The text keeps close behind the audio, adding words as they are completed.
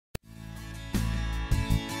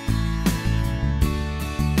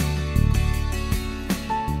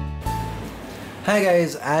Hi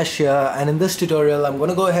guys, Ash here, and in this tutorial I'm going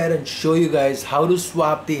to go ahead and show you guys how to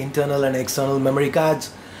swap the internal and external memory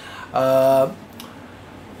cards. So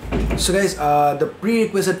guys, the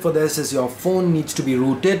prerequisite for this is your phone needs to be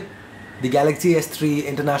rooted, the Galaxy S3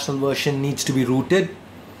 international version needs to be rooted,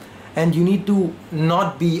 and you need to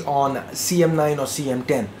not be on CM9 or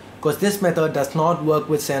CM10 because this method does not work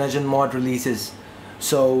with CyanogenMod releases.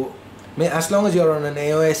 So as long as you're on an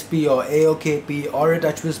AOSP or AOKP or a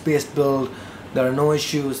Touchwiz based build, there are no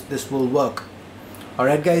issues, this will work.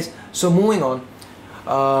 Alright guys, so moving on.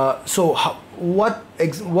 What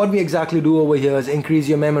we exactly do over here is increase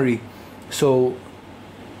your memory. So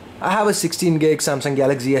I have a 16 gig Samsung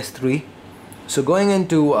Galaxy S3. So going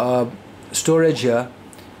into storage here,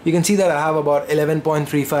 you can see that I have about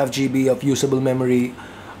 11.35 GB of usable memory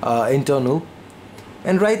internal.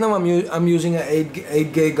 And right now I'm using an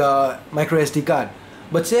 8 gig micro SD card.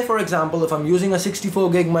 But say for example, if I'm using a 64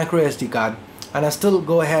 gig micro SD card and I still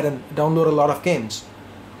go ahead and download a lot of games,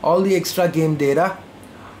 all the extra game data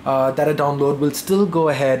that I download will still go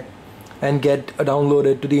ahead and get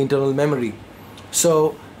downloaded to the internal memory.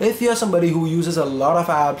 So if you're somebody who uses a lot of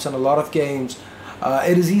apps and a lot of games,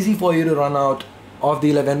 it is easy for you to run out of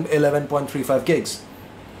the 11.35 gigs.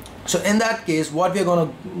 So in that case, what we're going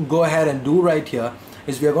to go ahead and do right here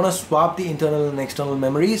is we're going to swap the internal and external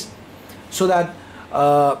memories so that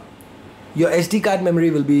your SD card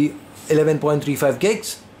memory will be 11.35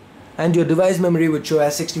 gigs and your device memory would show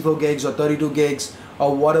as 64 gigs or 32 gigs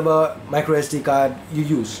or whatever micro SD card you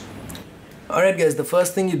use. Alright guys, the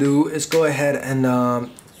first thing you do is go ahead and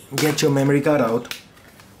get your memory card out.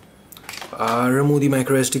 Remove the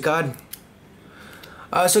micro SD card.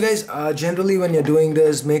 So guys, generally when you're doing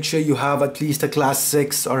this, make sure you have at least a class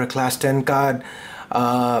 6 or a class 10 card.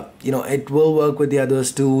 It will work with the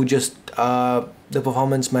others too, just the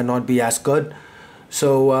performance might not be as good.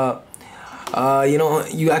 So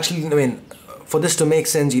for this to make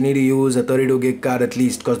sense, you need to use a 32 gig card at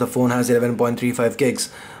least because the phone has 11.35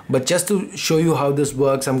 gigs. But just to show you how this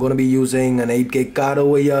works, I'm going to be using an 8 gig card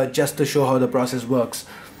over here just to show how the process works.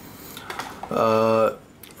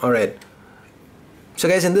 Alright. So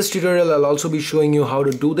guys, in this tutorial I'll also be showing you how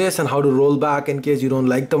to do this and how to roll back in case you don't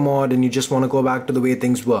like the mod and you just want to go back to the way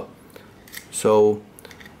things were. So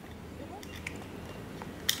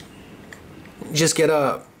just get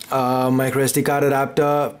a micro SD card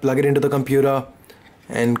adapter, plug it into the computer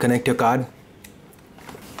and connect your card.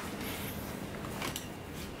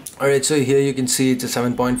 Alright, so here you can see it's a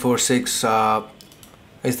 7.46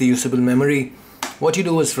 is the usable memory. What you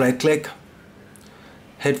do is right click,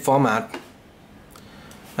 hit format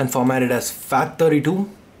and format it as FAT32.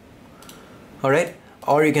 Alright,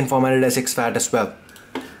 or you can format it as exFAT as well.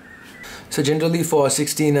 So generally for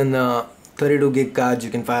 16 and 32 gig cards you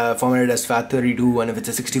can format it as FAT32, and if it's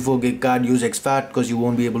a 64 gig card use exFAT because you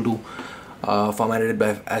won't be able to format it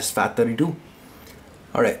as FAT32.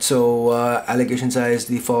 Alright, so allocation size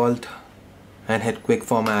default and hit quick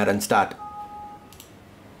format and start.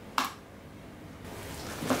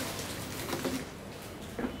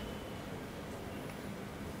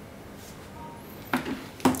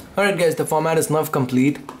 Alright guys, the format is now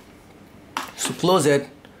complete, so close it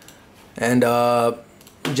and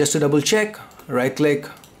just to double check, right click,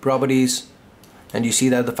 properties, and you see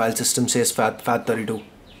that the file system says FAT32.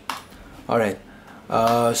 Alright,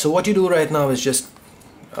 so what you do right now is just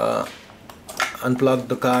unplug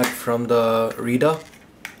the card from the reader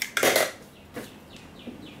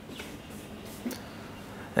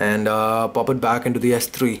and pop it back into the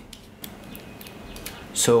S3.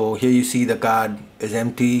 So here you see the card is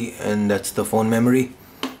empty and that's the phone memory.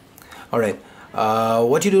 Alright,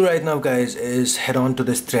 what you do right now guys is head on to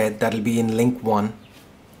this thread that will be in link 1.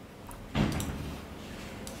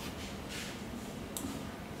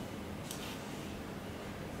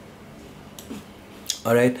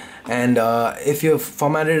 Alright, and if you've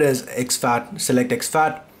formatted it as exFAT, select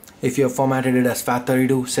exFAT. If you've formatted it as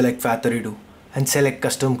FAT32, select FAT32 and select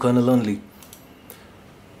custom kernel only.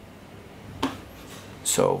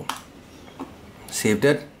 So saved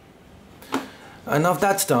it, and now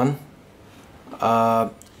that's done,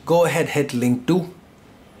 go ahead, hit link 2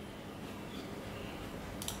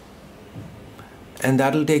 and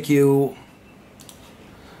that will take you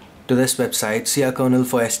to this website, CR kernel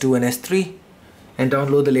for S2 and S3, and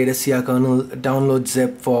download the latest CR kernel download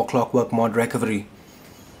zip for Clockwork mod recovery.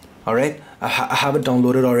 Alright, I have it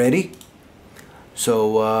downloaded already,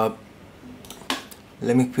 so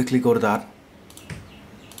let me quickly go to that.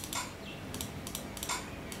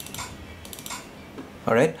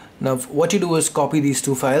 Alright, now what you do is copy these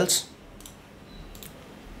two files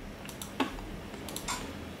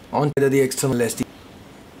onto the external SD.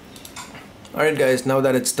 Alright guys, now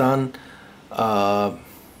that it's done, we're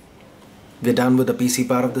done with the PC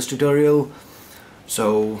part of this tutorial.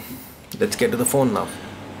 So let's get to the phone now.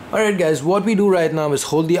 Alright guys, what we do right now is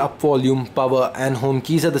hold the up, volume, power and home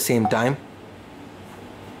keys at the same time.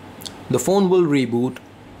 The phone will reboot.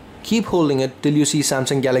 Keep holding it till you see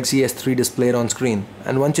Samsung Galaxy S3 displayed on screen,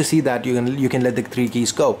 and once you see that, you can let the 3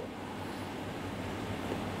 keys go.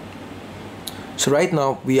 So right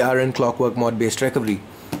now we are in clockwork mode based recovery.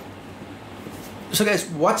 So guys,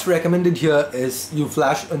 what's recommended here is you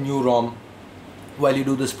flash a new ROM while you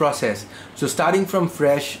do this process. So starting from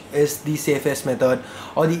fresh is the safest method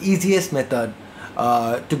or the easiest method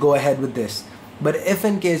to go ahead with this. But if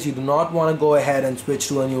in case you do not want to go ahead and switch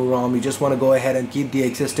to a new ROM, you just want to go ahead and keep the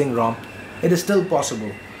existing ROM, it is still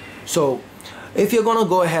possible. So if you're going to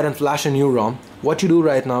go ahead and flash a new ROM, what you do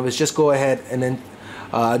right now is just go ahead and then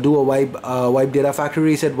do a wipe data factory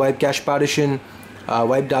reset, wipe cache partition,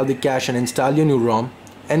 wipe Dalvik cache and install your new ROM,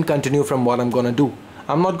 and continue from what I'm going to do.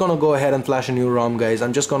 I'm not going to go ahead and flash a new ROM guys.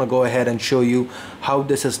 I'm just going to go ahead and show you how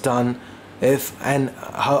this is done,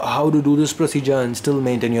 how to do this procedure and still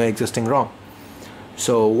maintain your existing ROM.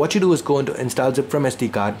 So what you do is go into install zip from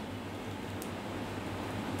SD card,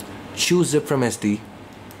 choose zip from SD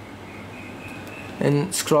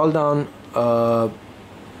and scroll down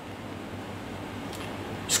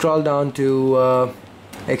to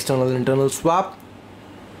external internal swap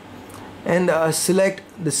and select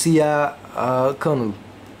the SIA kernel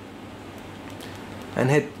and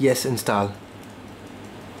hit yes install.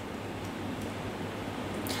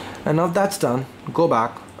 And now that's done, go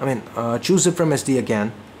back, choose zip from SD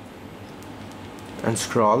again and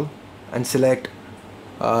scroll and select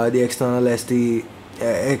the external SD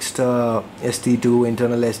st2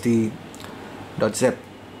 internal sd.zip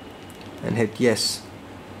and hit yes.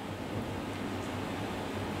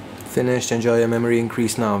 Finished. Enjoy your memory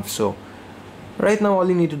increase now. So right now all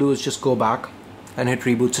you need to do is just go back and hit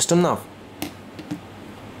reboot system now.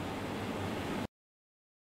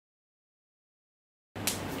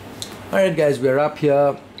 Alright guys, we're up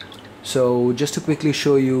here. So just to quickly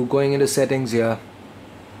show you, going into settings here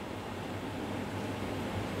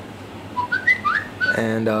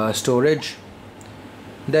and storage,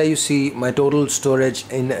 there you see my total storage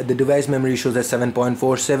in the device memory shows as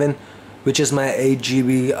 7.47, which is my 8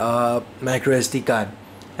 GB micro SD card,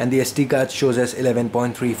 and the SD card shows as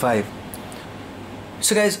 11.35.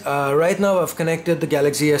 So guys, right now I've connected the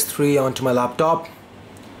Galaxy S3 onto my laptop.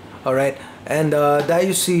 Alright, and there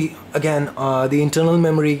you see again the internal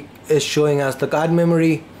memory is showing as the card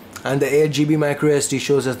memory and the 8 GB micro SD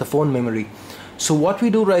shows as the phone memory. So what we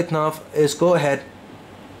do right now is go ahead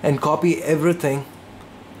and copy everything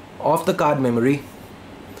off the card memory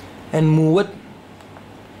and move it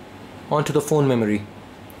onto the phone memory.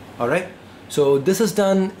 Alright, so this is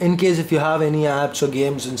done in case if you have any apps or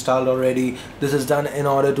games installed already. This is done in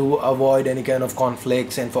order to avoid any kind of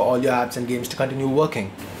conflicts and for all your apps and games to continue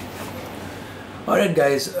working. Alright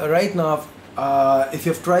guys, right now if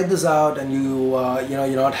you've tried this out and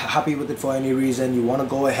you're not happy with it for any reason, you want to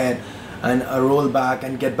go ahead and roll back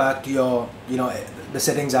and get back to your the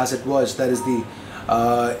settings as it was, that is the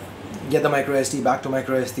get the micro SD back to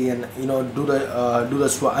micro SD and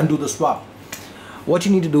undo the swap. What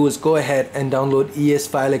you need to do is go ahead and download ES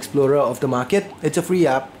File Explorer of the market. It's a free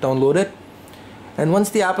app, download it, and once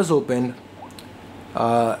the app is opened,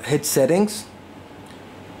 hit settings,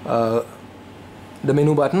 the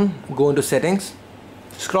menu button, go into settings,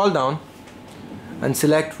 scroll down and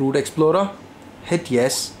select Root Explorer, hit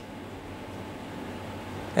yes,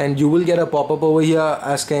 and you will get a pop-up over here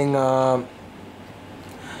asking a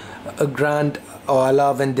grant or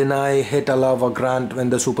allow and deny. Hit allow or grant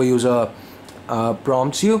when the super user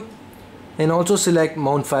prompts you, and also select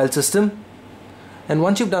mount file system. And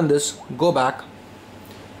once you've done this, go back,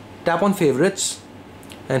 tap on favorites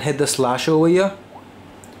and hit the slash over here,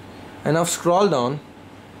 and now scroll down.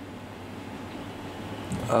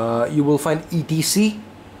 You will find etc,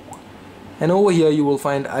 and over here you will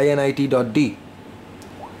find init.d,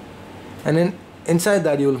 and then inside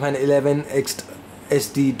that you will find 11x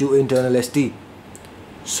SD to internal SD.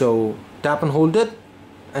 So tap and hold it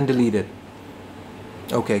and delete it.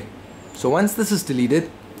 Okay, so once this is deleted,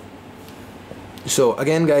 so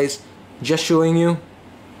again guys, just showing you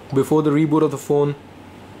before the reboot of the phone,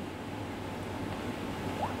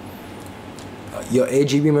 your 8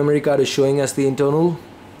 GB memory card is showing as the internal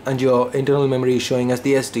and your internal memory is showing as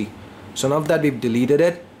the SD. So now that we've deleted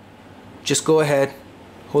it, just go ahead,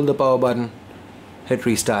 hold the power button, hit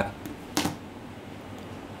restart.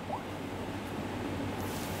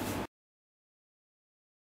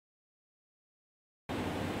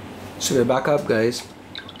 So we're back up guys.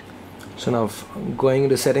 So now going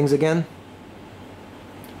into settings again,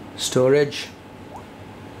 storage,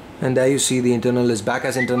 and there you see the internal is back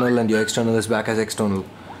as internal and your external is back as external.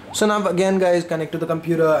 So now again guys, connect to the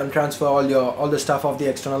computer and transfer all the stuff of the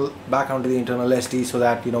external back onto the internal SD, so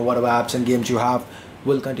that whatever apps and games you have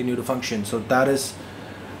will continue to function. So that is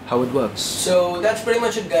how it works. So that's pretty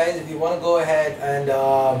much it guys. If you want to go ahead and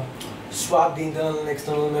swap the internal and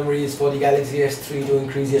external memories for the Galaxy S3 to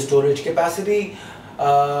increase your storage capacity.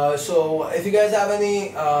 So if you guys have any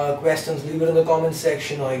questions, leave it in the comment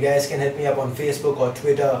section, or you guys can hit me up on Facebook or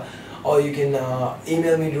Twitter, or you can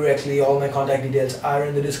email me directly. All my contact details are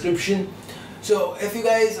in the description. So if you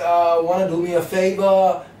guys want to do me a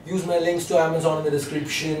favor, use my links to Amazon in the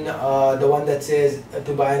description, the one that says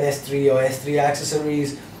to buy an S3 or S3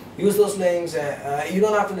 accessories. Use those links. You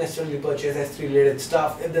don't have to necessarily purchase S3 related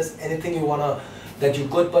stuff. If there's anything that you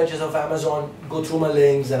could purchase off Amazon, go through my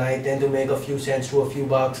links, and I tend to make a few cents to a few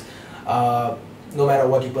bucks no matter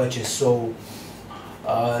what you purchase. So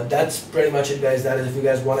that's pretty much it guys. That is if you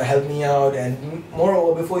guys want to help me out. And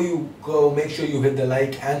moreover, before you go, make sure you hit the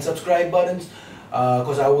like and subscribe buttons,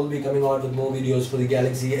 because I will be coming on with more videos for the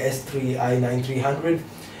Galaxy S3 i9300.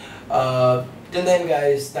 Till then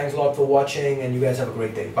guys, thanks a lot for watching, and you guys have a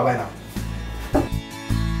great day. Bye bye now.